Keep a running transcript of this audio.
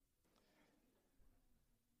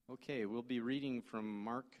Okay, we'll be reading from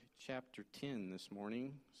Mark chapter 10 this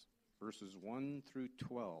morning, verses 1 through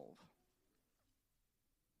 12.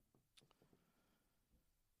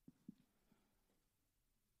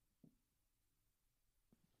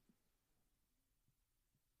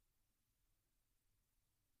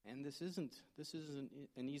 And this isn't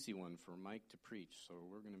an easy one for Mike to preach, so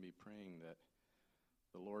we're going to be praying that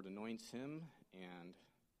the Lord anoints him and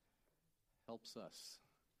helps us.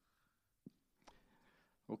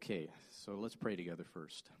 Okay, so let's pray together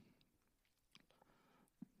first.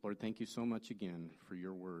 Lord, thank you so much again for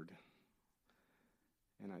your word.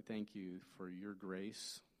 And I thank you for your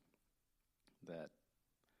grace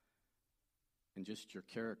and just your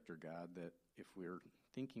character, God, that if we're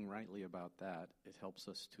thinking rightly about that, it helps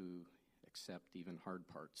us to accept even hard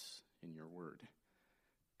parts in your word.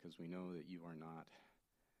 Because we know that you are not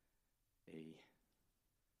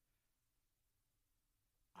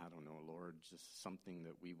Lord, just something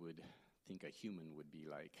that we would think a human would be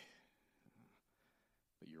like.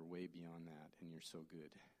 But you're way beyond that, and you're so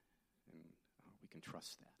good. And we can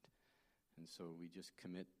trust that. And so we just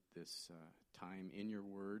commit this time in your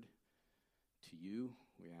word to you.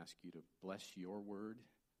 We ask you to bless your word,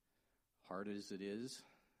 hard as it is.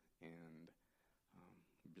 And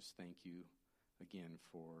we just thank you again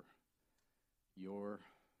for your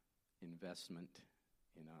investment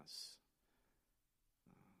in us.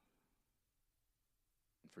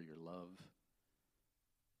 For your love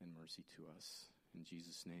and mercy to us. In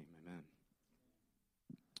Jesus' name, amen.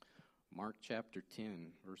 Mark chapter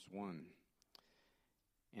 10, verse 1.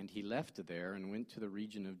 And he left there and went to the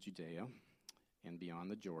region of Judea and beyond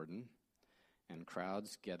the Jordan, and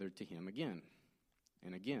crowds gathered to him again.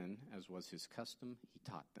 And again, as was his custom, he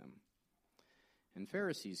taught them. And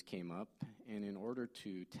Pharisees came up, and in order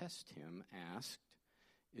to test him, asked,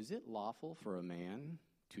 "Is it lawful for a man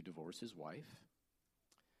to divorce his wife?"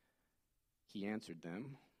 He answered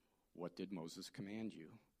them, "What did Moses command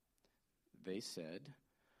you?" They said,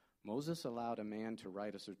 "Moses allowed a man to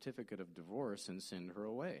write a certificate of divorce and send her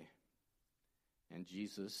away." And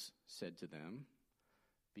Jesus said to them,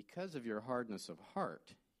 "Because of your hardness of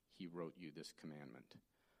heart, he wrote you this commandment.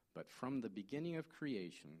 But from the beginning of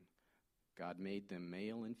creation, God made them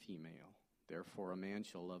male and female. Therefore a man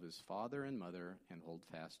shall love his father and mother and hold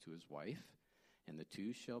fast to his wife, and the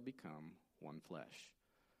two shall become one flesh.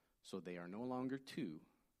 So they are no longer two,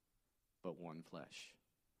 but one flesh.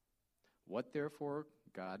 What therefore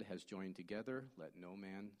God has joined together, let no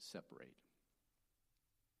man separate."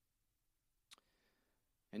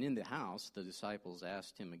 And in the house the disciples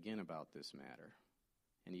asked him again about this matter.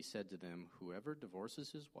 And he said to them, "Whoever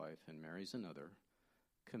divorces his wife and marries another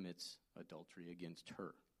commits adultery against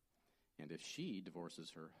her. And if she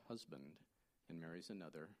divorces her husband and marries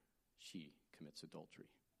another, she commits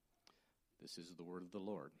adultery." This is the word of the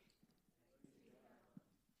Lord.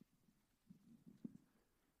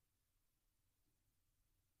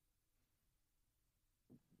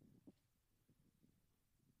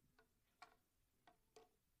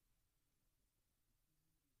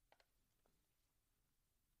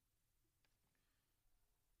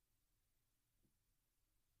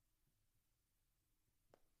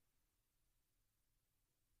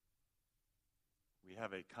 We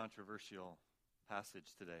have a controversial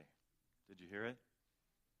passage today. Did you hear it?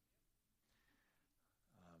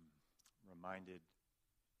 Reminded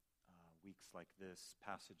weeks like this,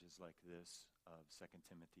 passages like this of 2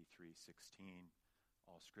 Timothy 3:16.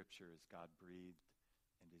 All Scripture is God-breathed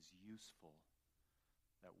and is useful.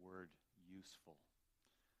 That word, useful.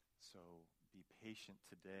 So be patient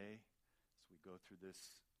today as we go through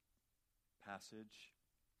this passage.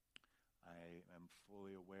 I am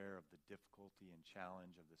fully aware of the difficulty and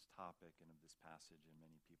challenge of this topic and of this passage in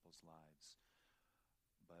many people's lives.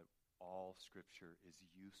 But all Scripture is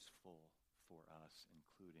useful for us,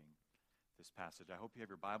 including this passage. I hope you have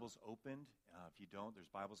your Bibles opened. If you don't, there's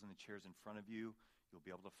Bibles in the chairs in front of you. You'll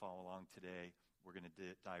be able to follow along today. We're going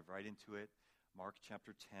to dive right into it. Mark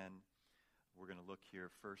chapter 10. We're going to look here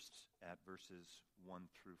first at verses 1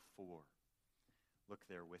 through 4. Look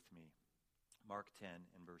there with me. Mark 10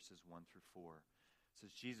 and verses 1 through 4. It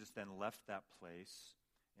says, Jesus then left that place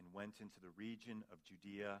and went into the region of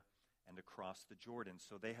Judea and across the Jordan.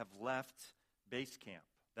 So they have left base camp,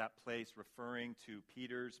 that place referring to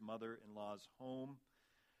Peter's mother-in-law's home,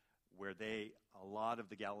 where a lot of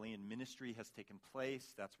the Galilean ministry has taken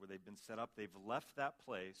place. That's where they've been set up. They've left that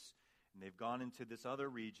place, and they've gone into this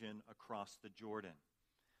other region across the Jordan.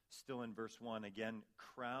 Still in verse 1, again,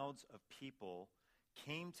 crowds of people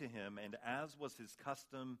came to him, and as was his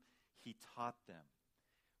custom, he taught them.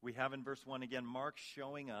 We have in verse 1 again, Mark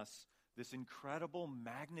showing us this incredible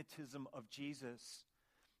magnetism of Jesus.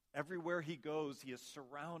 Everywhere he goes, he is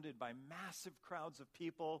surrounded by massive crowds of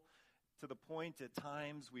people, to the point at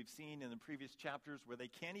times we've seen in the previous chapters where they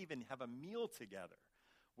can't even have a meal together,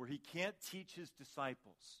 where he can't teach his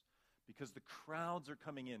disciples because the crowds are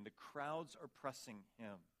coming in, the crowds are pressing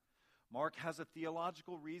him. Mark has a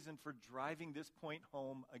theological reason for driving this point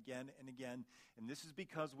home again and again, and this is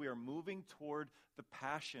because we are moving toward the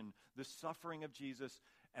passion, the suffering of Jesus,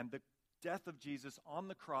 and the death of Jesus on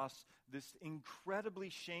the cross, this incredibly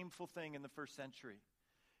shameful thing in the first century.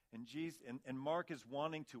 And Mark is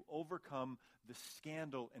wanting to overcome the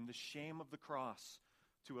scandal and the shame of the cross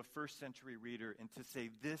to a first century reader and to say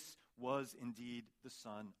this was indeed the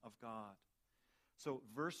Son of God. So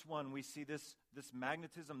verse 1, we see this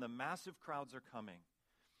magnetism. The massive crowds are coming.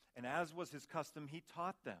 And as was his custom, he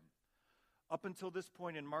taught them. Up until this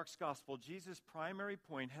point in Mark's gospel, Jesus' primary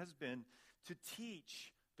point has been to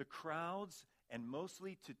teach the crowds and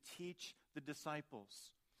mostly to teach the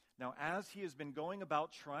disciples. Now, as he has been going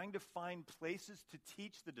about trying to find places to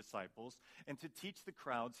teach the disciples and to teach the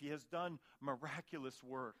crowds, he has done miraculous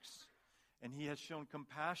works. And he has shown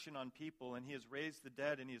compassion on people, and he has raised the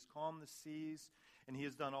dead, and he has calmed the seas, and he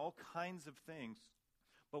has done all kinds of things.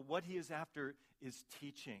 But what he is after is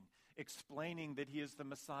teaching, explaining that he is the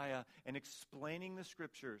Messiah, and explaining the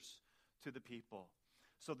scriptures to the people.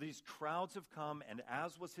 So these crowds have come, and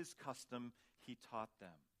as was his custom, he taught them.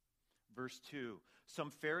 Verse 2, some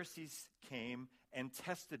Pharisees came and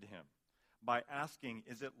tested him by asking,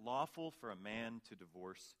 is it lawful for a man to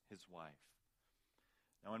divorce his wife?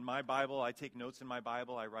 Now in my Bible, I take notes in my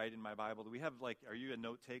Bible, I write in my Bible. Do we have are you a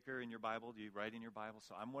note taker in your Bible? Do you write in your Bible?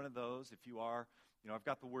 So I'm one of those. If you are, I've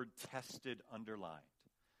got the word tested underlined.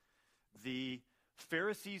 The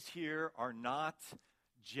Pharisees here are not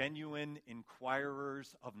genuine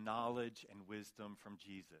inquirers of knowledge and wisdom from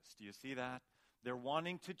Jesus. Do you see that? They're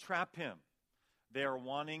wanting to trap him. They are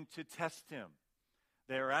wanting to test him.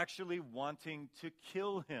 They are actually wanting to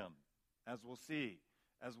kill him, as we'll see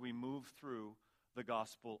as we move through the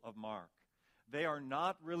Gospel of Mark. They are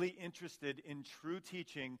not really interested in true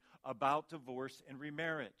teaching about divorce and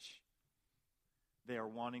remarriage. They are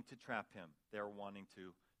wanting to trap him. They are wanting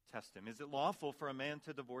to test him. Is it lawful for a man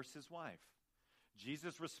to divorce his wife?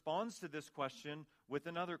 Jesus responds to this question with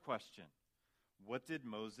another question. What did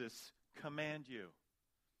Moses command you?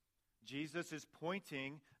 Jesus is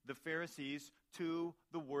pointing the Pharisees to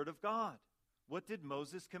the Word of God. What did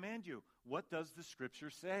Moses command you? What does the Scripture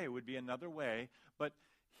say? Would be another way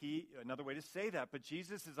to say that. But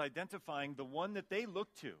Jesus is identifying the one that they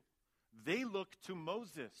look to. They look to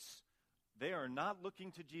Moses. They are not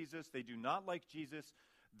looking to Jesus. They do not like Jesus.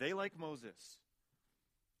 They like Moses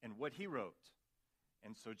and what he wrote.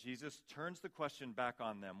 And so Jesus turns the question back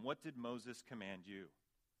on them. What did Moses command you?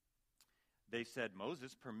 They said,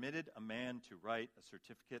 Moses permitted a man to write a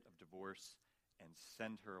certificate of divorce and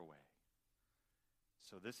send her away.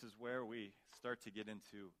 So this is where we start to get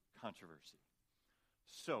into controversy.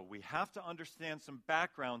 So we have to understand some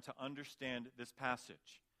background to understand this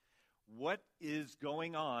passage. What is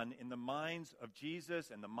going on in the minds of Jesus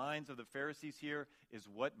and the minds of the Pharisees here is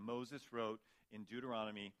what Moses wrote in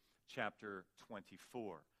Deuteronomy chapter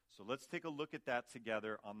 24. So let's take a look at that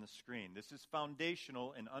together on the screen. This is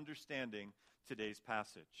foundational in understanding today's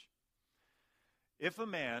passage. If a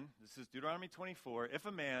man, this is Deuteronomy 24, if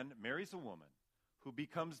a man marries a woman who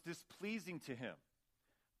becomes displeasing to him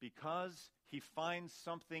because he finds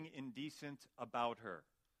something indecent about her.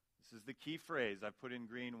 This is the key phrase I've put in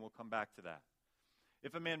green, and we'll come back to that.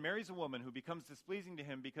 If a man marries a woman who becomes displeasing to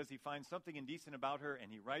him because he finds something indecent about her,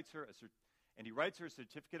 and he writes her a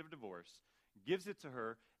certificate of divorce, gives it to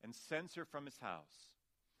her, and sends her from his house.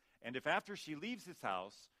 And if after she leaves his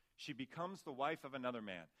house, she becomes the wife of another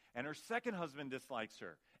man, and her second husband dislikes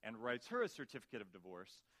her, and writes her a certificate of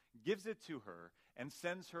divorce, gives it to her, and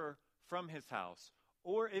sends her from his house,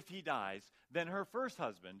 or if he dies, then her first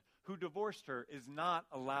husband, who divorced her, is not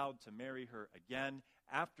allowed to marry her again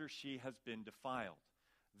after she has been defiled.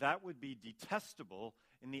 That would be detestable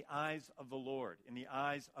in the eyes of the Lord, in the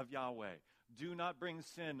eyes of Yahweh. Do not bring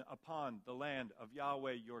sin upon the land of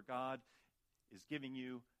Yahweh your God is giving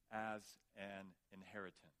you as an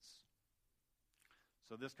inheritance.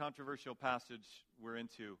 So this controversial passage we're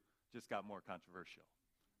into just got more controversial,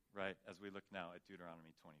 right, as we look now at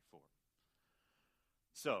Deuteronomy 24.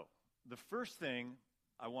 So the first thing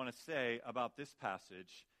I want to say about this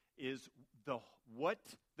passage is what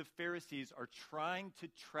the Pharisees are trying to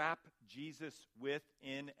trap Jesus with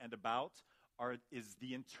in and about is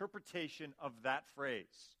the interpretation of that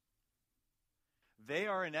phrase. They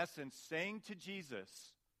are in essence saying to Jesus,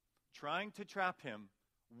 trying to trap him,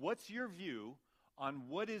 what's your view on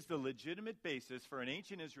what is the legitimate basis for an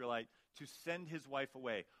ancient Israelite to send his wife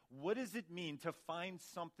away. What does it mean to find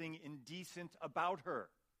something indecent about her?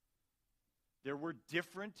 There were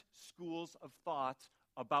different schools of thought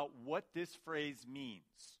about what this phrase means.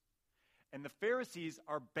 And the Pharisees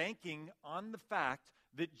are banking on the fact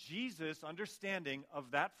that Jesus' understanding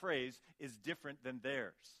of that phrase is different than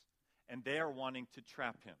theirs. And they are wanting to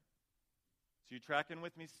trap him. So you tracking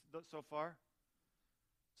with me so far?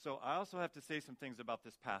 So I also have to say some things about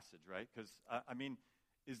this passage, right? Because,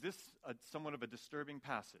 is this somewhat of a disturbing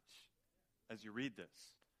passage as you read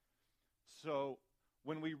this? So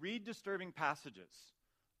when we read disturbing passages,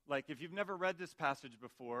 like if you've never read this passage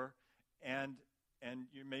before, and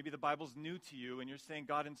maybe the Bible's new to you, and you're saying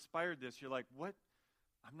God inspired this, you're like, what?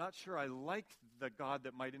 I'm not sure I like the God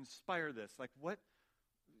that might inspire this. Like, what?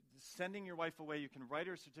 Sending your wife away, you can write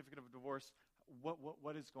her a certificate of divorce.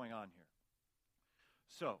 What is going on here?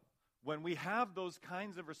 So, when we have those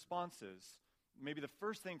kinds of responses, maybe the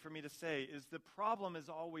first thing for me to say is the problem is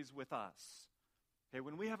always with us. Okay,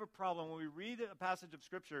 when we have a problem, when we read a passage of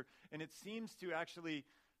Scripture and it seems to actually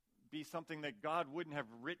be something that God wouldn't have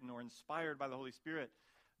written or inspired by the Holy Spirit,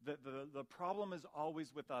 the problem is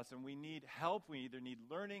always with us, and we need help. We either need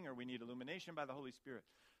learning or we need illumination by the Holy Spirit.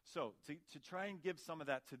 So, to try and give some of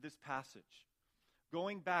that to this passage,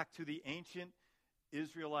 going back to the ancient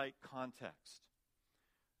Israelite context,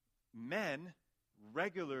 men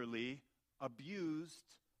regularly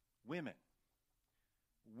abused women.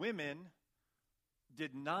 Women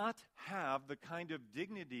did not have the kind of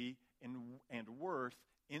dignity and worth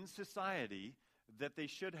in society that they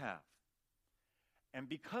should have. And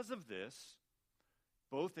because of this,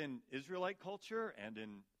 both in Israelite culture and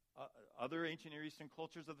in other ancient Near Eastern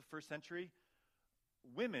cultures of the first century,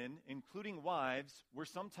 women, including wives, were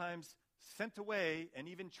sometimes sent away and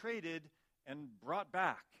even traded and brought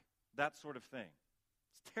back, that sort of thing.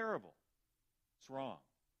 It's terrible. It's wrong.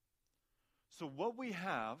 So what we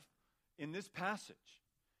have in this passage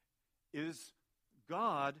is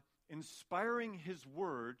God inspiring his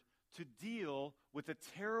word to deal with a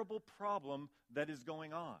terrible problem that is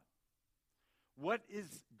going on. What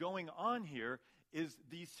is going on here is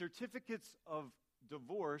these certificates of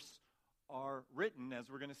divorce are written, as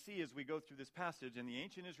we're going to see as we go through this passage in the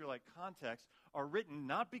ancient Israelite context, are written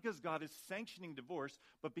not because God is sanctioning divorce,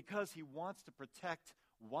 but because he wants to protect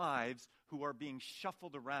wives who are being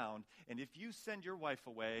shuffled around. And if you send your wife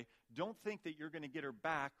away, don't think that you're going to get her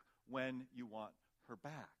back when you want her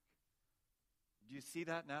back. Do you see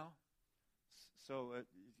that now? So,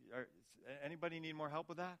 anybody need more help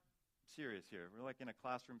with that? I'm serious here. We're like in a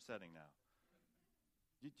classroom setting now.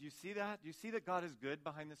 Do you see that? Do you see that God is good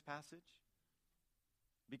behind this passage?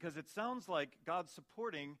 Because it sounds like God's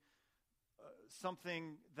supporting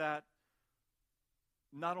something that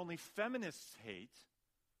not only feminists hate,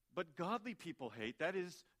 but godly people hate. That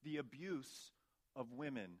is the abuse of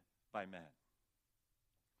women by men.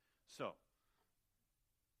 So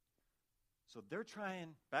they're trying,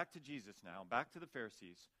 back to Jesus now, back to the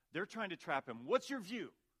Pharisees, they're trying to trap him. What's your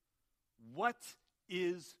view? What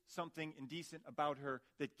is something indecent about her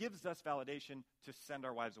that gives us validation to send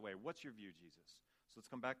our wives away? What's your view, Jesus? So let's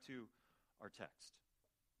come back to our text.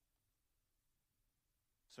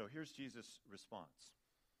 So here's Jesus' response.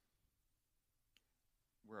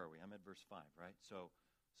 Where are we? I'm at verse 5, right?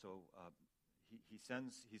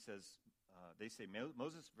 He says, they say,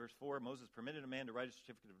 Moses, verse 4, Moses permitted a man to write a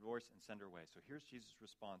certificate of divorce and send her away. So here's Jesus'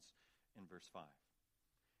 response in verse 5.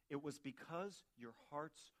 It was because your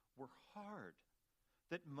hearts were hard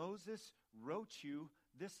that Moses wrote you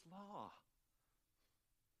this law.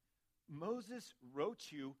 Moses wrote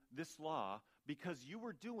you this law because you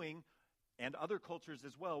were doing, and other cultures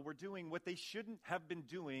as well, were doing what they shouldn't have been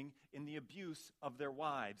doing in the abuse of their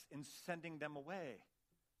wives, in sending them away.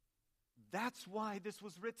 That's why this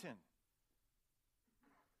was written.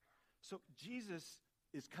 So Jesus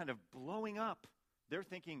is kind of blowing up. They're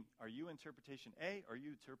thinking, are you interpretation A? Are you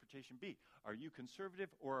interpretation B? Are you conservative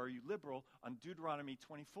or are you liberal on Deuteronomy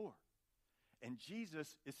 24? And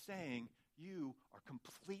Jesus is saying, you are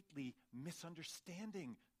completely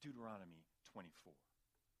misunderstanding Deuteronomy 24.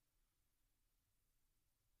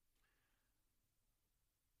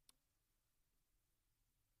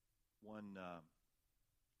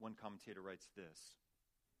 One commentator writes this.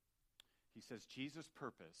 He says, Jesus'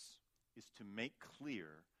 purpose is to make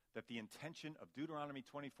clear that the intention of Deuteronomy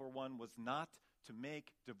 24:1 was not to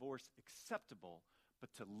make divorce acceptable,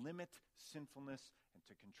 but to limit sinfulness and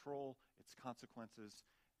to control its consequences.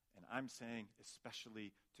 And I'm saying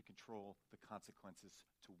especially to control the consequences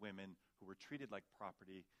to women who were treated like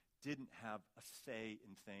property, didn't have a say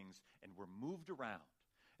in things, and were moved around.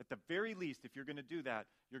 At the very least, if you're going to do that,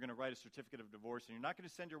 you're going to write a certificate of divorce, and you're not going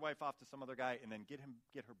to send your wife off to some other guy and then get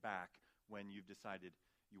her back when you've decided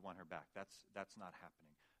you want her back. That's not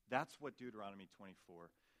happening. That's what Deuteronomy 24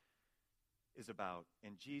 is about.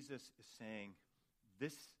 And Jesus is saying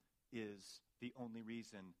this is the only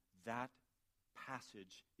reason that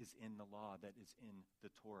passage is in the law, that is in the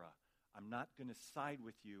Torah. I'm not going to side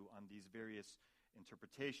with you on these various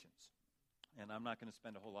interpretations. And I'm not going to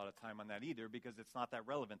spend a whole lot of time on that either because it's not that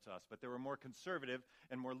relevant to us. But there were more conservative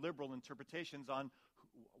and more liberal interpretations on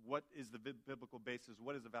what is the biblical basis,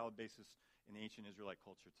 what is the valid basis in the ancient Israelite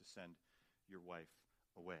culture to send your wife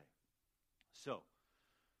away. So,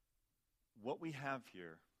 what we have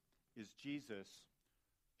here is Jesus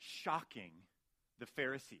shocking the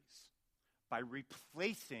Pharisees by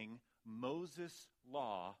replacing Moses'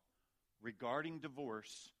 law regarding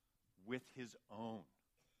divorce with his own.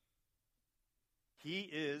 He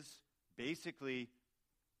is basically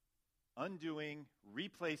undoing,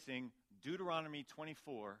 replacing Deuteronomy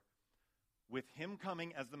 24 with him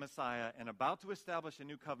coming as the Messiah and about to establish a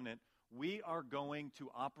new covenant. We are going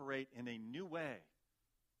to operate in a new way.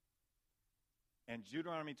 And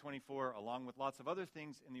Deuteronomy 24, along with lots of other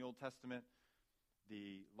things in the Old Testament,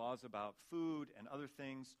 the laws about food and other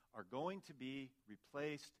things are going to be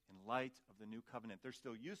replaced in light of the new covenant. They're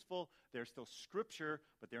still useful, they're still scripture,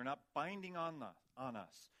 but they're not binding on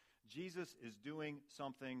us. Jesus is doing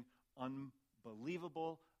something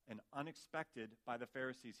unbelievable and unexpected by the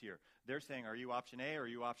Pharisees here. They're saying, are you option A or are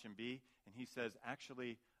you option B? And he says,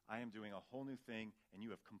 actually, I am doing a whole new thing, and you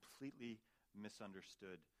have completely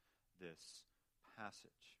misunderstood this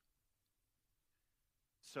passage.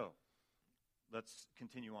 So, let's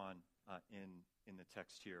continue on in the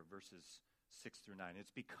text here, verses 6 through 9.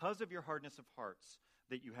 It's because of your hardness of hearts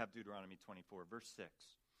that you have Deuteronomy 24, verse 6.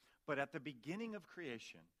 But at the beginning of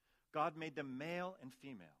creation, God made them male and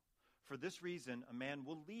female. For this reason, a man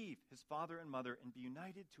will leave his father and mother and be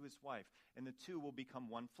united to his wife, and the two will become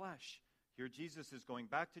one flesh. Here Jesus is going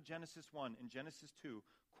back to Genesis 1 and Genesis 2,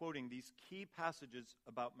 quoting these key passages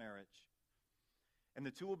about marriage. And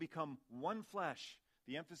the two will become one flesh.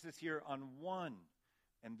 The emphasis here on one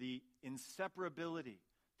and the inseparability,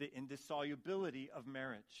 the indissolubility of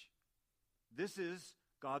marriage. This is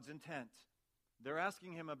God's intent. They're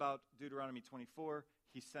asking him about Deuteronomy 24.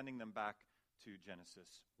 He's sending them back to Genesis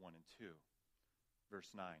 1 and 2. Verse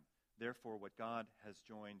 9. Therefore, what God has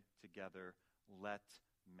joined together, let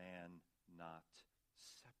man not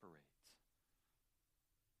separate.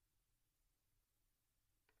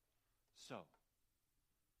 So,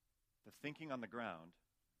 the thinking on the ground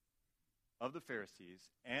of the Pharisees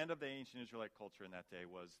and of the ancient Israelite culture in that day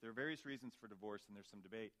was there are various reasons for divorce, and there's some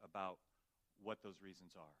debate about what those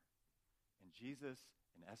reasons are. And Jesus,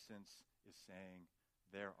 in essence, is saying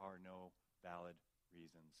there are no valid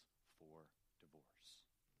reasons for divorce.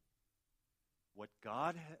 What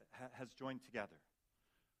God has joined together,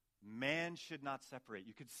 man should not separate.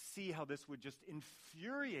 You could see how this would just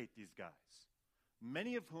infuriate these guys,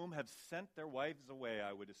 many of whom have sent their wives away,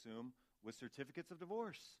 I would assume, with certificates of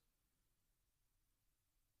divorce.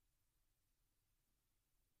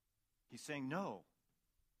 He's saying no.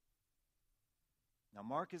 Now,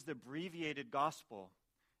 Mark is the abbreviated gospel.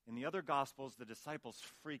 In the other gospels, the disciples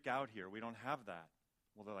freak out here. We don't have that.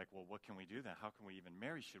 Well, they're like, well, what can we do then? How can we even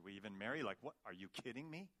marry? Should we even marry? Like, what? Are you kidding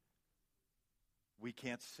me? We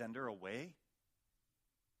can't send her away?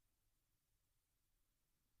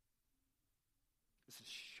 This is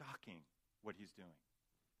shocking what he's doing.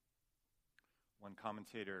 One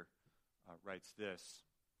commentator writes this.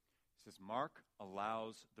 He says, Mark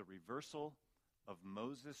allows the reversal of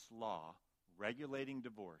Moses' law regulating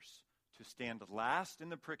divorce to stand last in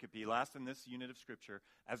the pericope, last in this unit of Scripture,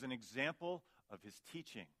 as an example of his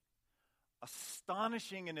teaching.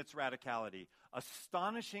 Astonishing in its radicality,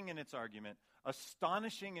 astonishing in its argument,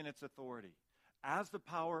 astonishing in its authority. As the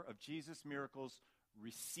power of Jesus' miracles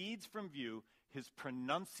recedes from view, his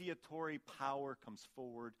pronunciatory power comes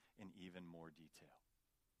forward in even more detail.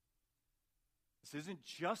 This isn't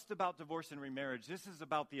just about divorce and remarriage. This is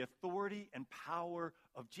about the authority and power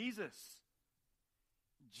of Jesus.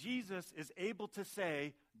 Jesus is able to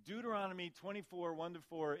say, Deuteronomy 24,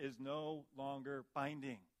 1-4 is no longer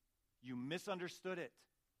binding. You misunderstood it.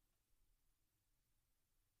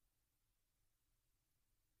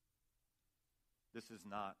 This is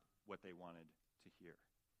not what they wanted to hear.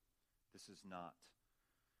 This is not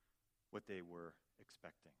what they were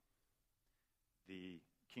expecting. The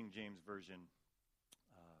King James Version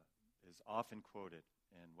is often quoted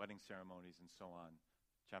in wedding ceremonies and so on.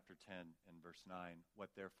 Chapter 10 and verse 9, what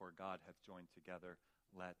therefore God hath joined together,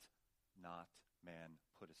 let not man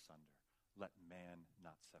put asunder. let man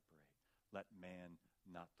not separate. Let man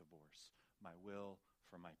not divorce. My will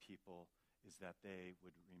for my people is that they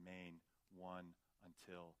would remain one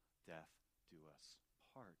until death do us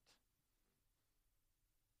part.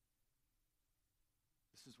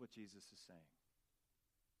 This is what Jesus is saying.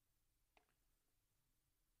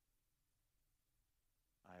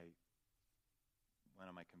 I went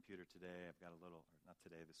on my computer today. I've got a little, or not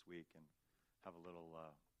today, this week, and have a little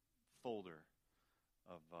folder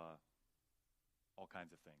of all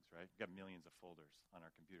kinds of things, right? We've got millions of folders on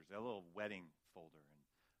our computers. Got a little wedding folder, and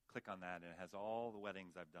click on that, and it has all the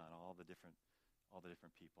weddings I've done, all the different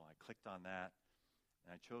people. I clicked on that,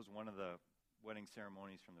 and I chose one of the wedding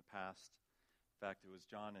ceremonies from the past. In fact, it was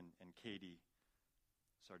John and Katie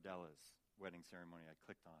Sardella's wedding ceremony I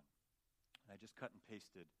clicked on. And I just cut and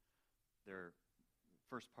pasted their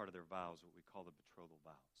first part of their vows, what we call the betrothal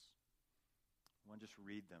vows. I want to just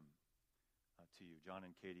read them to you. John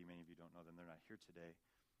and Katie, many of you don't know them. They're not here today.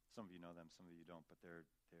 Some of you know them, some of you don't. But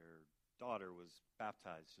their daughter was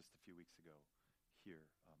baptized just a few weeks ago here,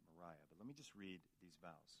 Mariah. But let me just read these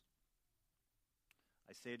vows.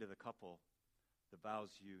 I say to the couple, the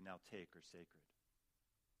vows you now take are sacred.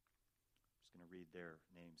 I'm just going to read their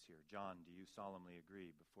names here. John, do you solemnly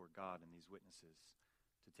agree before God and these witnesses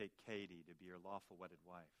to take Katie to be your lawful wedded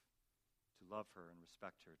wife, to love her and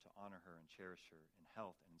respect her, to honor her and cherish her in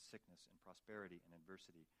health and in sickness, in prosperity and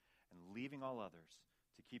adversity, and leaving all others,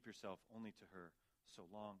 to keep yourself only to her so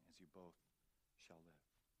long as you both shall live?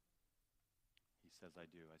 He says,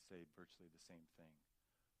 I do. I say virtually the same thing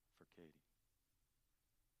for Katie.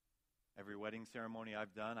 Every wedding ceremony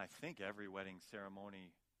I've done, I think every wedding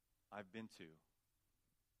ceremony I've been to,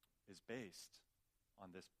 is based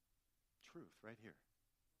on this truth right here.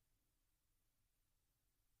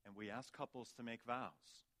 And we ask couples to make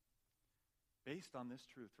vows based on this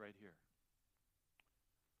truth right here.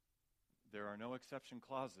 There are no exception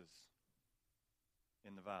clauses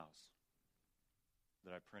in the vows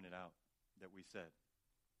that I printed out that we said.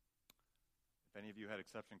 If any of you had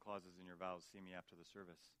exception clauses in your vows, see me after the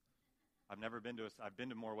service. I've been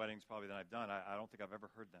to more weddings probably than I've done. I don't think I've ever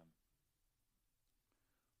heard them.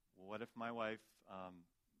 Well, what if my wife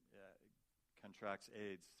contracts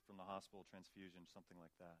AIDS from the hospital, transfusion, something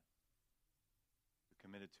like that? We're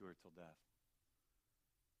committed to her till death.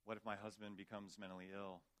 What if my husband becomes mentally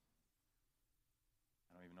ill?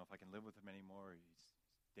 I don't even know if I can live with him anymore. He's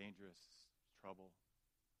dangerous, trouble.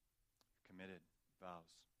 Committed, vows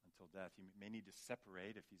until death. You may need to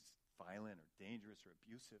separate if he's violent or dangerous or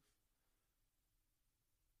abusive.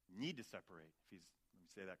 Need to separate if he's, let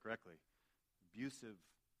me say that correctly, abusive,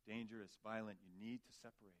 dangerous, violent. You need to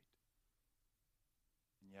separate.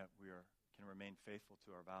 And yet we can remain faithful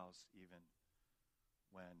to our vows even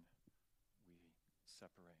when we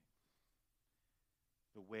separate.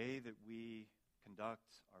 The way that we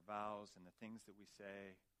conduct our vows and the things that we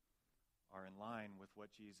say are in line with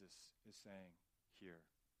what Jesus is saying here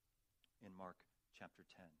in Mark chapter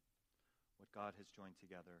 10. What God has joined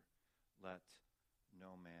together, let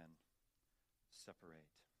no man separate.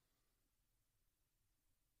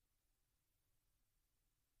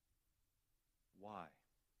 Why?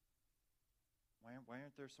 Why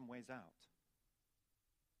aren't there some ways out?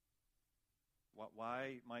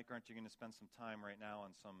 Why, Mike, aren't you going to spend some time right now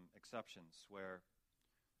on some exceptions where,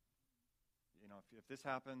 if this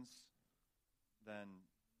happens, then,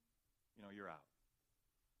 you're out?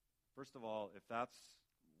 First of all, if that's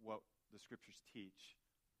what the scriptures teach,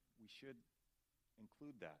 we should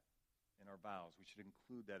include that in our vows. We should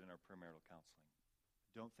include that in our premarital counseling.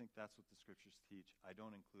 I don't think that's what the scriptures teach. I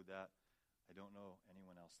don't include that. I don't know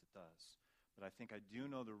anyone else that does. But I think I do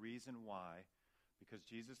know the reason why, because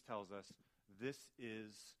Jesus tells us this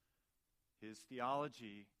is his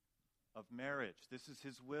theology of marriage. This is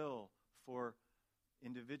his will for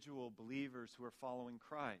individual believers who are following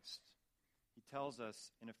Christ. He tells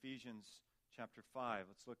us in Ephesians chapter 5,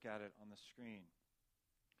 let's look at it on the screen.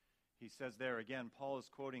 He says there, again, Paul is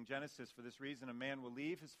quoting Genesis, for this reason a man will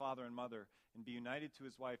leave his father and mother and be united to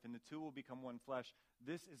his wife, and the two will become one flesh.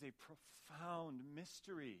 This is a profound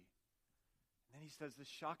mystery. And then he says this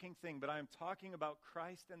shocking thing, but I am talking about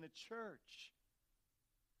Christ and the church.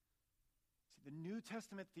 See, the New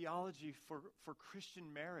Testament theology for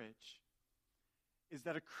Christian marriage is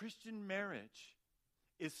that a Christian marriage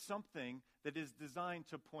is something that is designed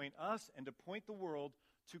to point us and to point the world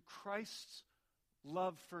to Christ's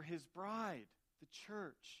love for his bride, the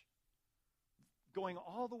church, going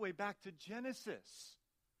all the way back to Genesis.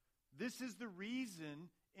 This is the reason,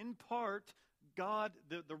 in part, God,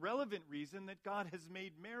 the relevant reason that God has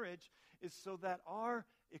made marriage is so that our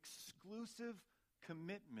exclusive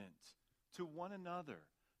commitment to one another,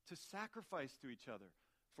 to sacrifice for each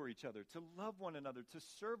other, to love one another, to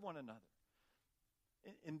serve one another.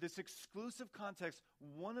 In this exclusive context,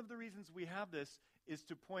 one of the reasons we have this is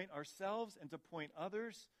to point ourselves and to point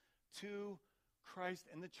others to Christ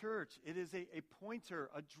and the church. It is a pointer,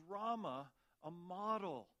 a drama, a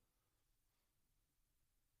model.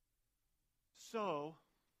 So,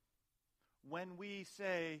 when we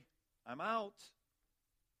say, I'm out,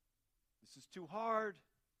 this is too hard,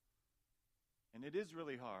 and it is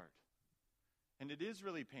really hard, and it is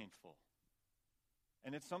really painful,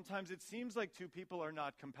 and sometimes it seems like two people are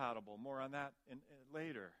not compatible. More on that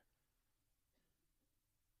later.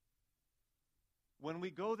 When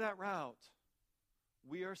we go that route,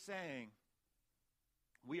 we are saying,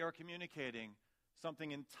 we are communicating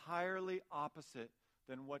something entirely opposite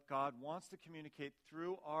than what God wants to communicate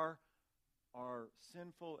through our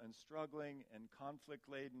sinful and struggling and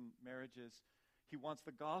conflict-laden marriages. He wants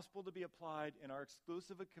the gospel to be applied in our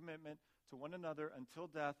exclusive commitment to one another until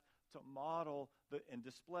death, to model and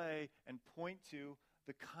display and point to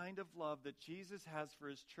the kind of love that Jesus has for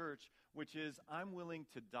his church, which is, I'm willing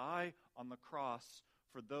to die on the cross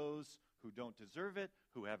for those who don't deserve it,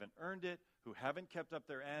 who haven't earned it, who haven't kept up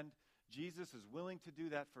their end. Jesus is willing to do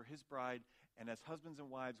that for his bride, and as husbands and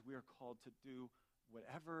wives, we are called to do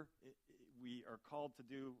whatever we are called to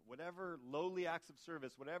do, whatever lowly acts of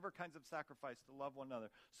service, whatever kinds of sacrifice to love one another.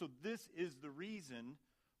 So this is the reason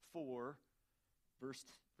for verse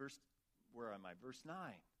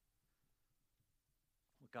 9.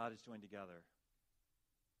 What God has joined together,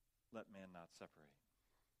 let man not separate.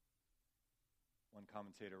 One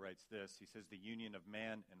commentator writes this. He says, the union of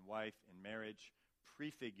man and wife in marriage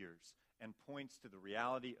prefigures and points to the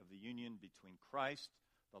reality of the union between Christ,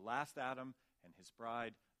 the last Adam, and his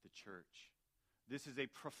bride, the church. This is a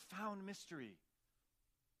profound mystery.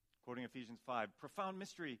 Quoting Ephesians 5, profound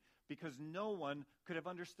mystery, because no one could have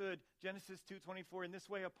understood Genesis 2:24 in this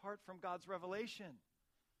way apart from God's revelation.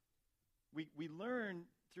 We learn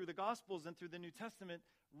through the Gospels and through the New Testament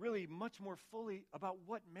really much more fully about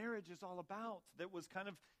what marriage is all about that was kind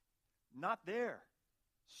of not there.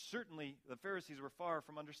 Certainly, the Pharisees were far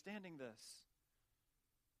from understanding this.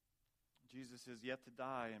 Jesus is yet to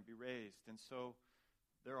die and be raised, and so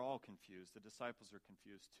they're all confused. The disciples are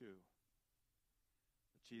confused too.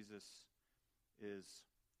 But Jesus is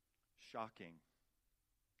shocking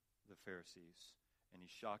the Pharisees, and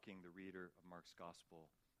he's shocking the reader of Mark's Gospel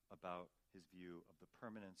about his view of the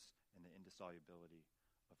permanence and the indissolubility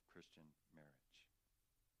of Christian marriage.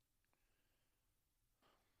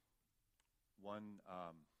 Hang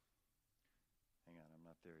on, I'm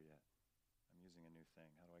not there yet. I'm using a new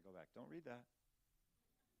thing. How do I go back? Don't read that.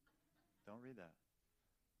 Don't read that.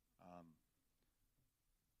 I'm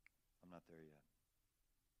not there yet.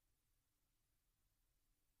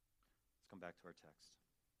 Let's come back to our text.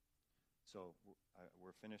 So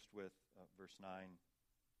we're finished with verse 9.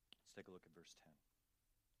 Let's take a look at verse 10.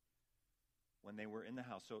 When they were in the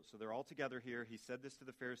house, so they're all together here. He said this to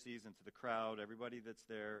the Pharisees and to the crowd, everybody that's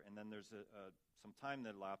there, and then there's some time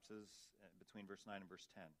that elapses between verse 9 and verse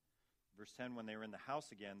 10. Verse 10, when they were in the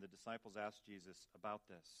house again, the disciples asked Jesus about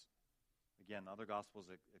this. Again, other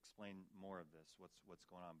Gospels explain more of this, what's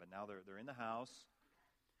going on. But now they're in the house,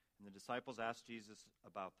 and the disciples asked Jesus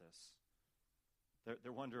about this.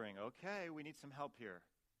 They're wondering, okay, we need some help here.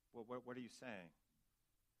 What are you saying?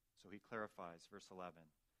 So he clarifies, verse 11.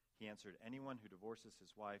 He answered, anyone who divorces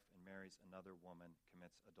his wife and marries another woman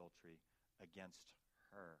commits adultery against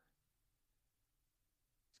her.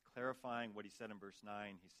 He's clarifying what he said in verse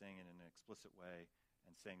 9. He's saying it in an explicit way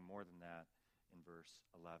and saying more than that in verse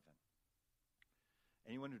 11.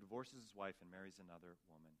 Anyone who divorces his wife and marries another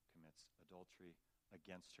woman commits adultery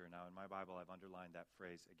against her. Now, in my Bible, I've underlined that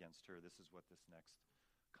phrase, against her. This is what this next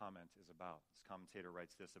comment is about. This commentator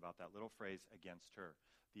writes this about that little phrase, against her.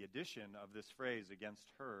 The addition of this phrase,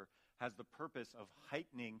 against her, has the purpose of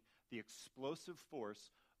heightening the explosive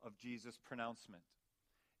force of Jesus' pronouncement.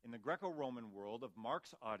 In the Greco-Roman world of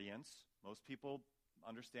Mark's audience, most people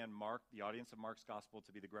understand the audience of Mark's gospel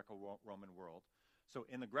to be the Greco-Roman world. So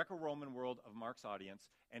in the Greco-Roman world of Mark's audience,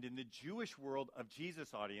 and in the Jewish world of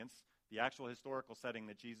Jesus' audience, the actual historical setting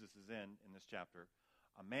that Jesus is in this chapter,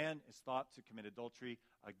 a man is thought to commit adultery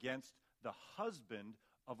against the husband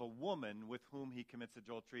of a woman with whom he commits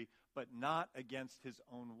adultery, but not against his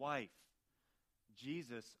own wife.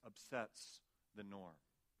 Jesus upsets the norm.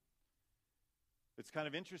 It's kind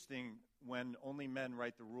of interesting when only men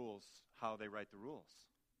write the rules, how they write the rules,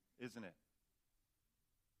 isn't it?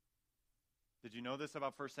 Did you know this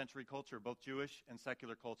about first century culture, both Jewish and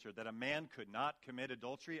secular culture, that a man could not commit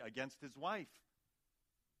adultery against his wife?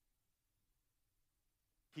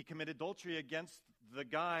 he committed adultery against the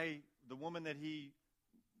guy, the woman that he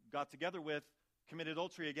got together with, committed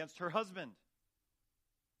adultery against her husband.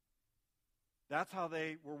 That's how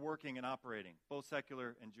they were working and operating, both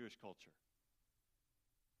secular and Jewish culture.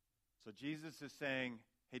 So Jesus is saying,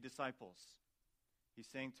 hey, disciples. He's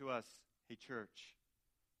saying to us, hey, church.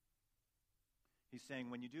 He's saying,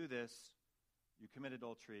 when you do this, you commit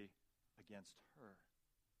adultery against her.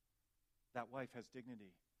 That wife has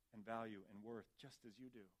dignity and value and worth just as you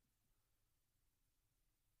do.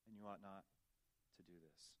 And you ought not to do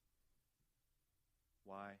this.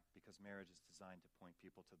 Why? Because marriage is designed to point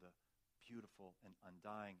people to the beautiful and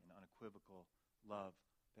undying and unequivocal love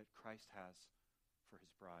that Christ has for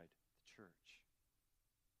his bride, the church.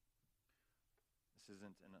 This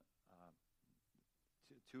isn't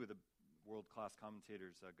two of the world-class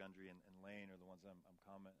commentators, Gundry and Lane, are the ones I'm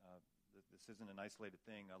this isn't an isolated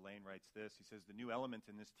thing. Lane writes this. He says, the new element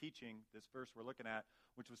in this teaching, this verse we're looking at,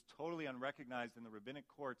 which was totally unrecognized in the rabbinic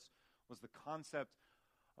courts, was the concept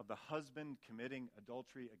of the husband committing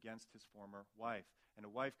adultery against his former wife. And a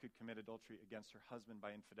wife could commit adultery against her husband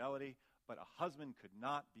by infidelity, but a husband could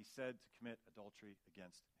not be said to commit adultery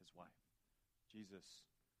against his wife. Jesus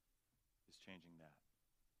is changing that.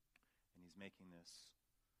 And he's making this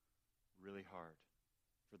really hard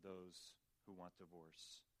for those who want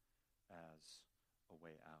divorce as a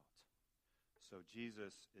way out. So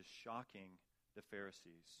Jesus is shocking the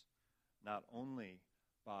Pharisees, not only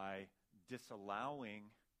by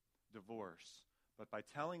disallowing divorce, but by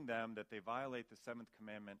telling them that they violate the seventh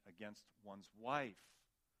commandment against one's wife,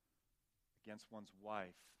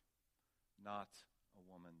 not a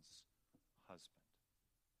woman's husband.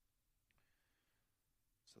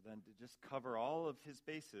 So then to just cover all of his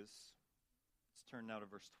bases, let's turn now to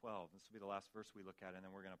verse 12. This will be the last verse we look at, and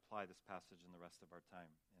then we're going to apply this passage in the rest of our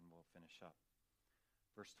time, and we'll finish up.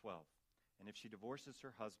 Verse 12. And if she divorces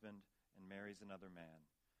her husband and marries another man,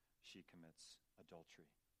 she commits adultery.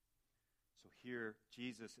 So here,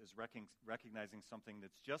 Jesus is recognizing something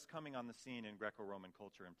that's just coming on the scene in Greco-Roman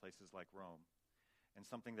culture in places like Rome, and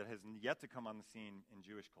something that has yet to come on the scene in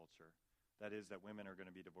Jewish culture. That is, that women are going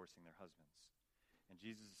to be divorcing their husbands. And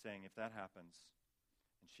Jesus is saying, if that happens,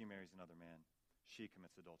 and she marries another man, she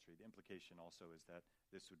commits adultery. The implication also is that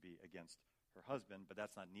this would be against her husband, but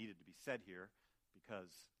that's not needed to be said here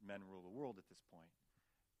because men rule the world at this point,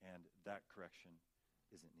 and that correction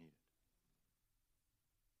isn't needed.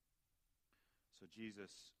 So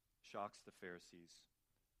Jesus shocks the Pharisees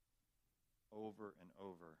over and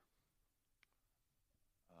over.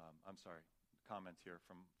 Comment here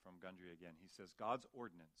from Gundry again. He says, God's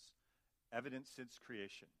ordinance, evident since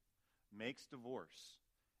creation, makes divorce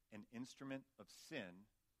an instrument of sin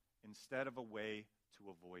instead of a way to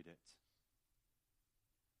avoid it.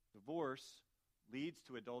 Divorce leads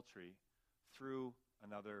to adultery through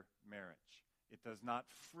another marriage. It does not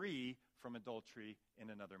free from adultery in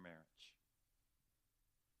another marriage.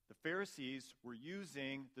 The Pharisees were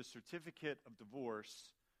using the certificate of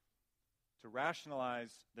divorce to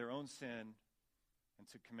rationalize their own sin and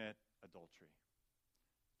to commit adultery.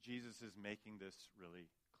 Jesus is making this really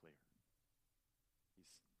clear. He's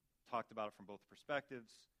talked about it from both perspectives.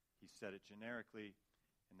 He said it generically,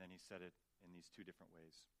 and then he said it in these two different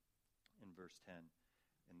ways, in verse 10,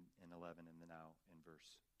 in 11, and then now in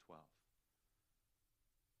verse 12.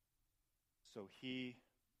 So he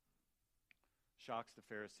shocks the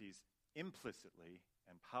Pharisees implicitly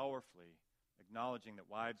and powerfully, acknowledging that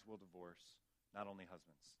wives will divorce, not only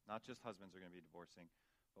husbands. Not just husbands are going to be divorcing,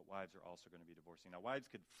 but wives are also going to be divorcing. Now, wives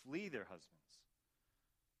could flee their husbands.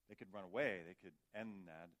 They could run away. They could end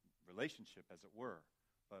that relationship, as it were.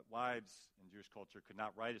 But wives in Jewish culture could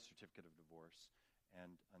not write a certificate of divorce.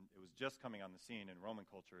 And it was just coming on the scene in Roman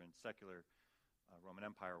culture and secular Roman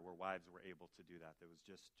Empire where wives were able to do that. That was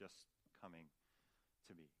just coming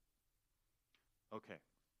to be. Okay.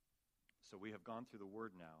 So we have gone through the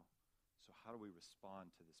word now. So how do we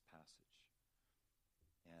respond to this passage?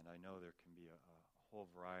 And I know there can be a whole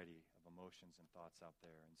variety of emotions and thoughts out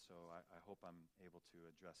there. And so I hope I'm able to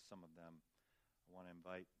address some of them. I want to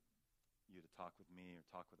invite you to talk with me or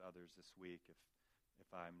talk with others this week if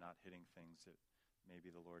I'm not hitting things that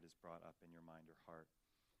maybe the Lord has brought up in your mind or heart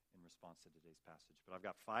in response to today's passage. But I've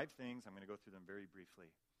got 5 things. I'm going to go through them very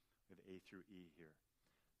briefly. We have A through E here.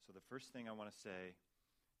 So the first thing I want to say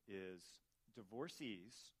is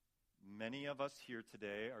divorcees, many of us here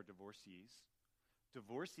today are divorcees.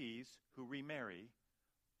 Divorcees who remarry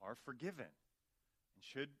are forgiven and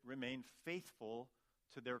should remain faithful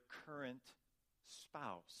to their current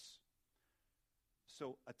spouse.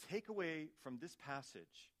 So a takeaway from this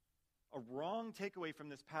passage, a wrong takeaway from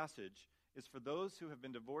this passage, is for those who have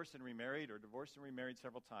been divorced and remarried or divorced and remarried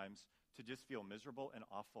several times to just feel miserable and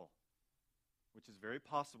awful, which is very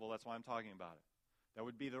possible. That's why I'm talking about it. That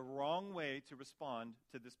would be the wrong way to respond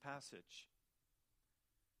to this passage.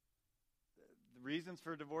 The reasons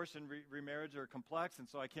for divorce and remarriage are complex, and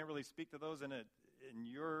so I can't really speak to those in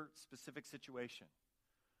your specific situation.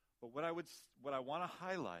 But what I want to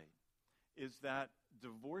highlight is that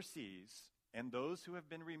divorcees and those who have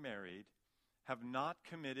been remarried have not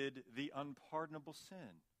committed the unpardonable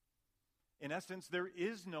sin. In essence, there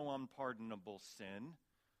is no unpardonable sin.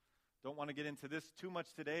 Don't want to get into this too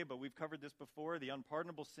much today, but we've covered this before. The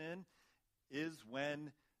unpardonable sin is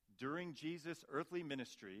when, during Jesus' earthly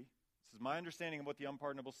ministry, this is my understanding of what the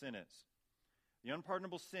unpardonable sin is. The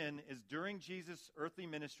unpardonable sin is during Jesus' earthly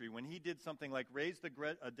ministry, when he did something like raise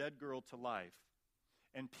a dead girl to life,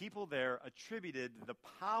 and people there attributed the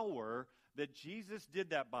power that Jesus did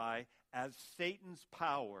that by as Satan's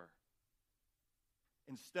power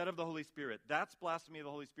instead of the Holy Spirit. That's blasphemy of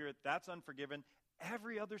the Holy Spirit. That's unforgiven.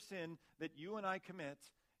 Every other sin that you and I commit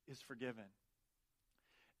is forgiven.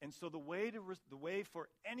 And so the way for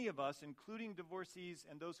any of us, including divorcees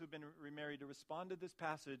and those who've been remarried, to respond to this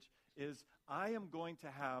passage is, I am going to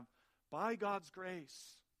have, by God's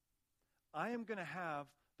grace, I am going to have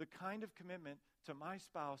the kind of commitment to my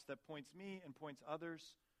spouse that points me and points others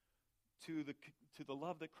to the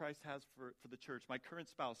love that Christ has for the church, my current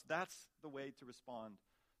spouse. That's the way to respond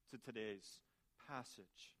to today's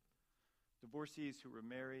passage. Divorcees who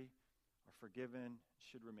remarry are forgiven,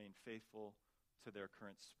 should remain faithful to their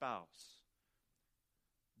current spouse.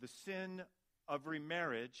 The sin of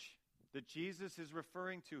remarriage that Jesus is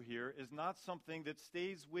referring to here is not something that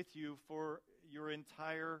stays with you for your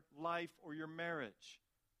entire life or your marriage.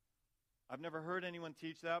 I've never heard anyone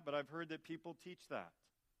teach that, but I've heard that people teach that.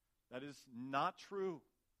 That is not true.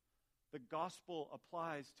 The gospel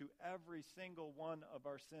applies to every single one of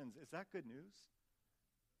our sins. Is that good news?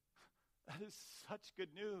 That is such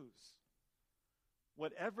good news.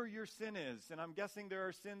 Whatever your sin is, and I'm guessing there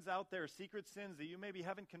are sins out there, secret sins that you maybe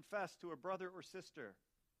haven't confessed to a brother or sister.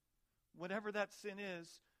 Whatever that sin is,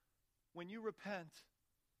 when you repent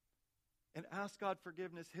and ask God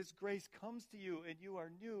forgiveness, His grace comes to you and you are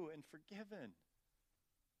new and forgiven.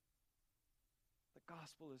 The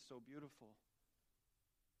gospel is so beautiful.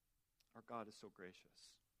 Our God is so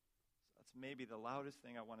gracious. That's maybe the loudest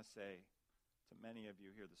thing I want to say to many of you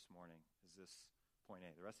here this morning is this point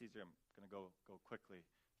A. The rest of these, I'm going to go quickly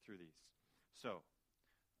through these. So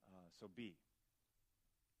B.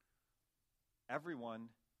 Everyone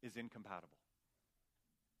is incompatible.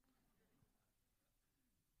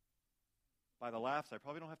 By the laughs, I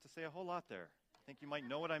probably don't have to say a whole lot there. I think you might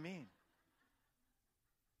know what I mean.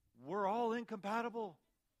 We're all incompatible.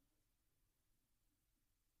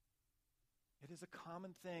 It is a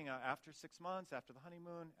common thing. After 6 months, after the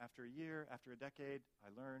honeymoon, after a year, after a decade,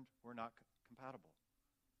 I learned we're not compatible.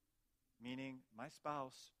 Meaning, my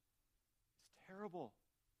spouse is terrible.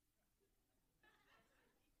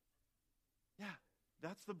 Yeah,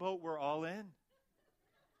 that's the boat we're all in.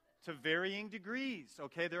 To varying degrees,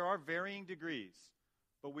 okay? There are varying degrees,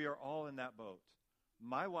 but we are all in that boat.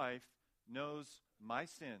 My wife knows my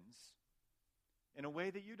sins in a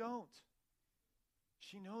way that you don't.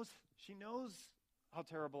 She knows how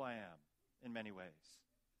terrible I am in many ways.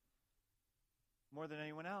 More than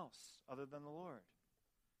anyone else other than the Lord.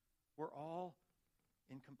 We're all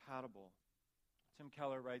incompatible. Tim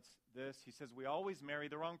Keller writes this. He says, we always marry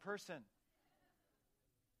the wrong person.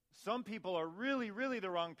 Some people are really, really the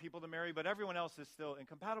wrong people to marry, but everyone else is still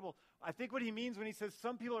incompatible. I think what he means when he says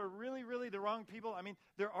some people are really, really the wrong people, I mean,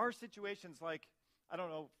 there are situations like, I don't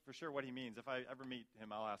know for sure what he means. If I ever meet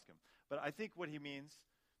him, I'll ask him. But I think what he means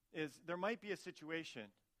is there might be a situation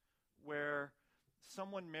where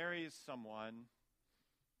someone marries someone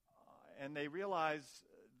and they realize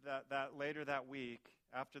that later that week,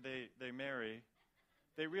 after they marry,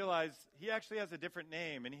 they realize he actually has a different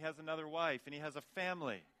name and he has another wife and he has a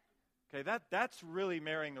family. Okay, that's really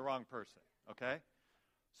marrying the wrong person, okay?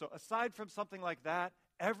 So aside from something like that,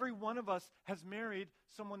 every one of us has married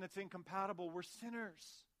someone that's incompatible. We're sinners.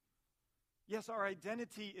 Yes, our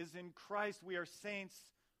identity is in Christ. We are saints.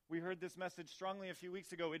 We heard this message strongly a few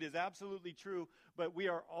weeks ago. It is absolutely true, but we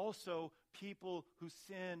are also people who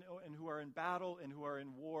sin and who are in battle and who are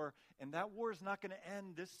in war, and that war is not going to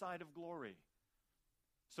end this side of glory.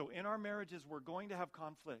 So in our marriages, we're going to have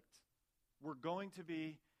conflict. We're going to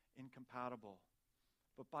be incompatible.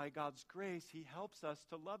 But by God's grace, He helps us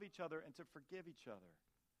to love each other and to forgive each other.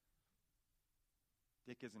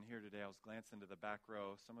 Dick isn't here today. I was glancing to the back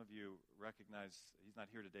row. Some of you recognize he's not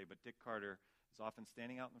here today, but Dick Carter is often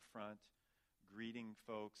standing out in the front, greeting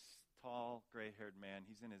folks, tall, gray-haired man.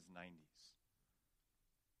 He's in his 90s.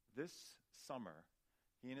 This summer,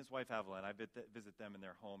 he and his wife, Evelyn, I visit them in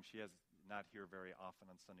their home. She is not here very often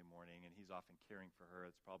on Sunday morning, and he's often caring for her.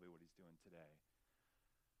 It's probably what he's doing today.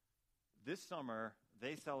 This summer,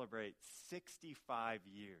 they celebrate 65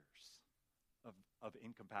 years of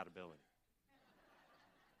incompatibility.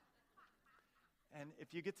 And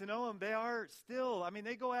if you get to know them, they are still,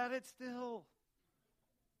 they go at it still.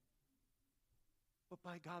 But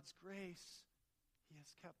by God's grace, he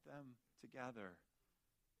has kept them together.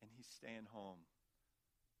 And he's staying home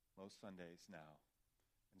most Sundays now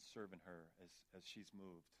and serving her as she's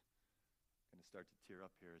moved. I'm going to start to tear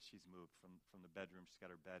up here as she's moved from the bedroom. She's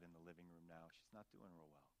got her bed in the living room now. She's not doing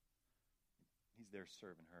real well. He's there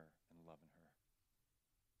serving her and loving her.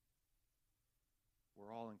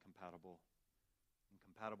 We're all incompatible.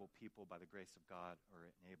 Incompatible people, by the grace of God, are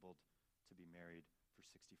enabled to be married for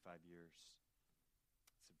 65 years.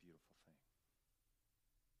 It's a beautiful thing.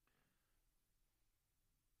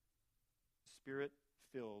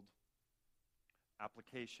 Spirit-filled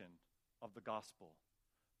application of the gospel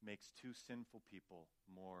makes two sinful people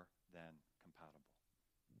more than compatible.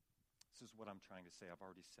 This is what I'm trying to say. I've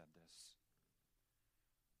already said this.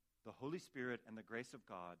 The Holy Spirit and the grace of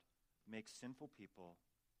God make sinful people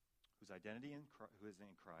whose identity who is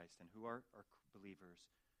in Christ and who are believers,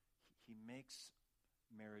 he makes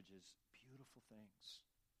marriages beautiful things,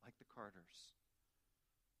 like the Carters.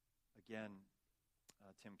 Again,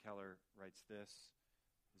 Tim Keller writes this.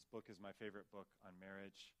 His book is my favorite book on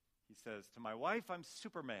marriage. He says, "To my wife, I'm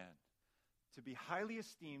Superman. To be highly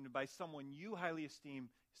esteemed by someone you highly esteem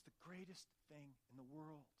is the greatest thing in the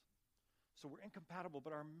world." So we're incompatible,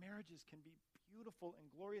 but our marriages can be beautiful and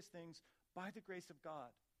glorious things by the grace of God.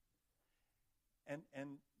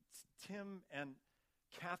 And Tim and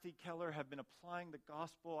Kathy Keller have been applying the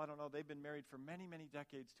gospel. I don't know, they've been married for many, many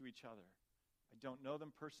decades to each other. I don't know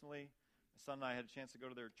them personally. My son and I had a chance to go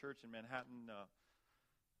to their church in Manhattan.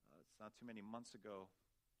 It's not too many months ago.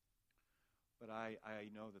 But I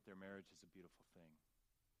know that their marriage is a beautiful thing.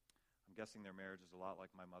 I'm guessing their marriage is a lot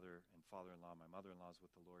like my mother and father-in-law. My mother-in-law is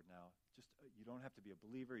with the Lord now. You don't have to be a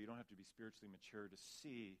believer. You don't have to be spiritually mature to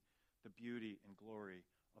see the beauty and glory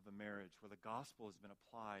of a marriage where the gospel has been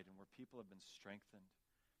applied and where people have been strengthened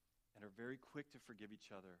and are very quick to forgive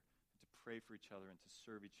each other, and to pray for each other, and to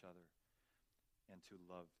serve each other, and to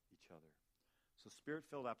love each other. So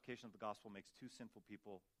spirit-filled application of the gospel makes two sinful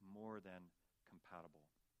people more than compatible.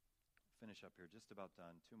 Finish up here, just about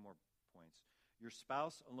done. Two more points. Your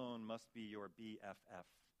spouse alone must be your BFF.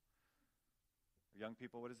 Young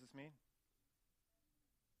people, what does this mean?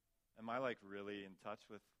 Am I really in touch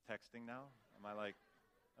with texting now?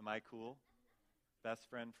 Am I cool? Best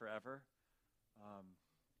friend forever?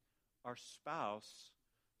 Our spouse,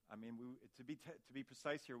 to be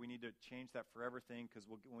precise here, we need to change that forever thing, because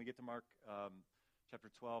when we get to Mark chapter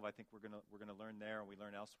 12, I think we're gonna learn there, and we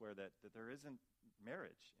learn elsewhere that there isn't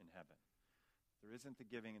marriage in heaven. There isn't the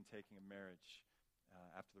giving and taking of marriage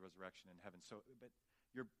after the resurrection in heaven. So, but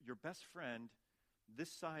your best friend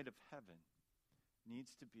this side of heaven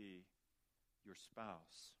needs to be your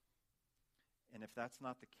spouse. And if that's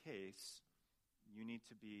not the case, you need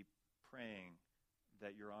to be praying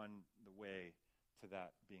that you're on the way to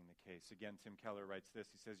that being the case. Again, Tim Keller writes this.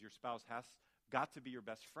 He says, your spouse has got to be your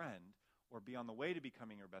best friend, or be on the way to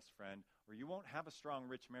becoming your best friend, or you won't have a strong,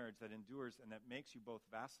 rich marriage that endures and that makes you both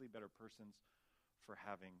vastly better persons for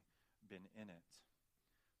having been in it.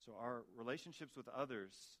 So our relationships with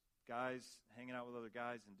others, guys hanging out with other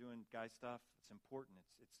guys and doing guy stuff, it's important.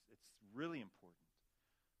 It's really important.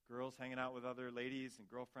 Girls hanging out with other ladies and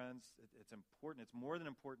girlfriends, it's important. It's more than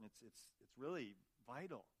important. It's really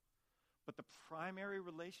vital. But the primary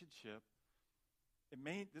relationship,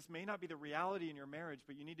 this may not be the reality in your marriage,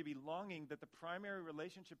 but you need to be longing that the primary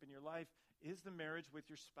relationship in your life is the marriage with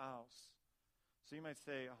your spouse. So you might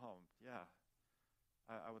say, oh, yeah,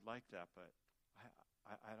 I would like that, but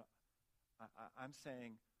I'm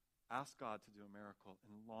saying ask God to do a miracle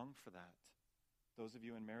and long for that. Those of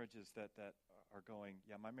you in marriages that are going,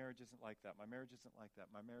 yeah, my marriage isn't like that, my marriage isn't like that,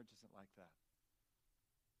 my marriage isn't like that.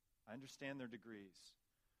 I understand their degrees,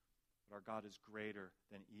 but our God is greater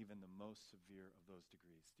than even the most severe of those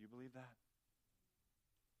degrees. Do you believe that?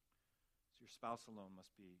 So your spouse alone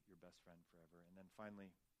must be your best friend forever. And then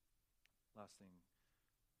finally, last thing,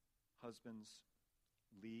 husbands,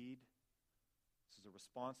 lead. This is a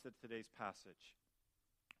response to today's passage.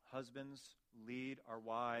 Husbands, lead our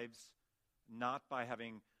wives, not by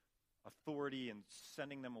having authority and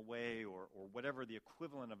sending them away or whatever the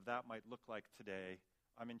equivalent of that might look like today.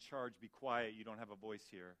 I'm in charge, be quiet, you don't have a voice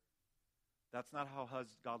here. That's not how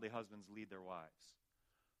godly husbands lead their wives.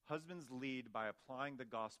 Husbands lead by applying the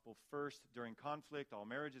gospel first during conflict. All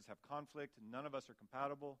marriages have conflict. None of us are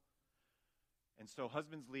compatible. And so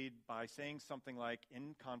husbands lead by saying something like,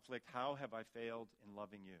 in conflict, how have I failed in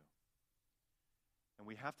loving you? And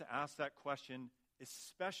we have to ask that question,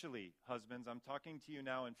 especially husbands. I'm talking to you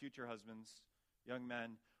now and future husbands, young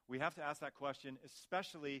men. We have to ask that question,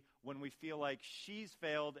 especially when we feel like she's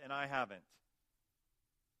failed and I haven't.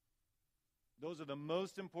 Those are the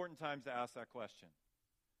most important times to ask that question.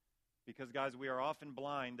 Because, guys, we are often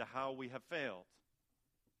blind to how we have failed.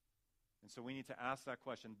 And so we need to ask that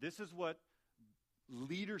question. This is what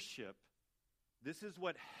leadership, this is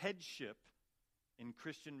what headship in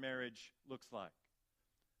Christian marriage looks like.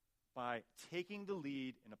 By taking the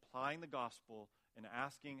lead and applying the gospel and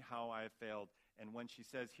asking how I have failed. And when she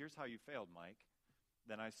says, here's how you failed, Mike,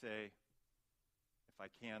 then I say, if I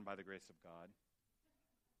can, by the grace of God.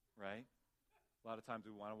 Right? A lot of times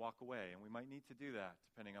we want to walk away, and we might need to do that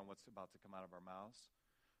depending on what's about to come out of our mouths.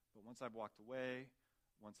 But once I've walked away,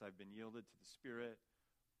 once I've been yielded to the Spirit,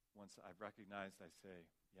 once I've recognized, I say,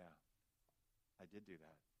 yeah, I did do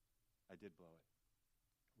that. I did blow it.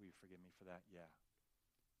 Will you forgive me for that? Yeah.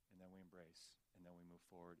 And then we embrace, and then we move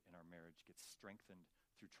forward, and our marriage gets strengthened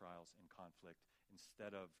through trials and conflict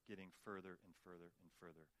instead of getting further and further and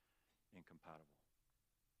further incompatible.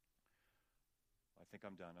 I think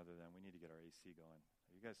I'm done, other than we need to get our AC going.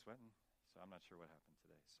 Are you guys sweating? So I'm not sure what happened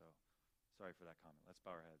today. So sorry for that comment. Let's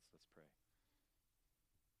bow our heads. Let's pray.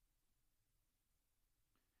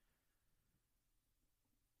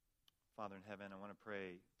 Father in heaven, I want to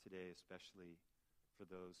pray today especially for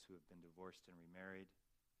those who have been divorced and remarried.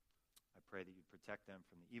 I pray that you'd protect them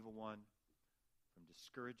from the evil one, from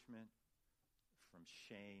discouragement, from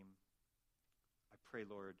shame. I pray,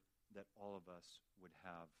 Lord, that all of us would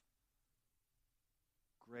have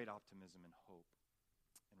great optimism and hope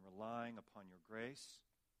in relying upon your grace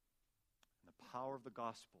and the power of the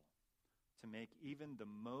gospel to make even the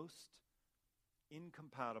most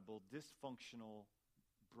incompatible, dysfunctional,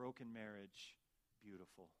 broken marriage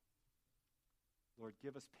beautiful. Lord,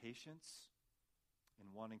 give us patience in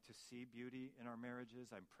wanting to see beauty in our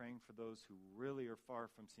marriages. I'm praying for those who really are far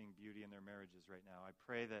from seeing beauty in their marriages right now. I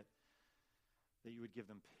pray that you would give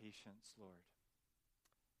them patience, Lord,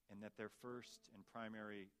 and that their first and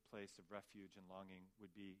primary place of refuge and longing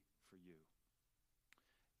would be for you.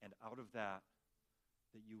 And out of that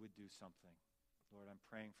you would do something. Lord, I'm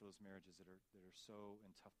praying for those marriages that are so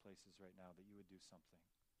in tough places right now, that you would do something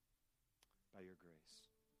by your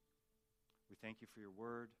grace. We thank you for your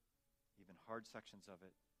word, even hard sections of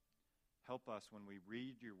it. Help us when we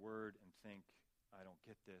read your word and think, I don't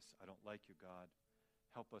get this, I don't like you, God.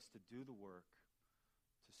 Help us to do the work,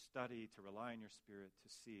 to study, to rely on your Spirit,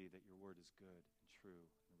 to see that your word is good and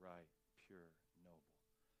true and right, pure, noble,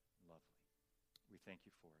 and lovely. We thank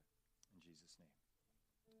you for it. In Jesus' name.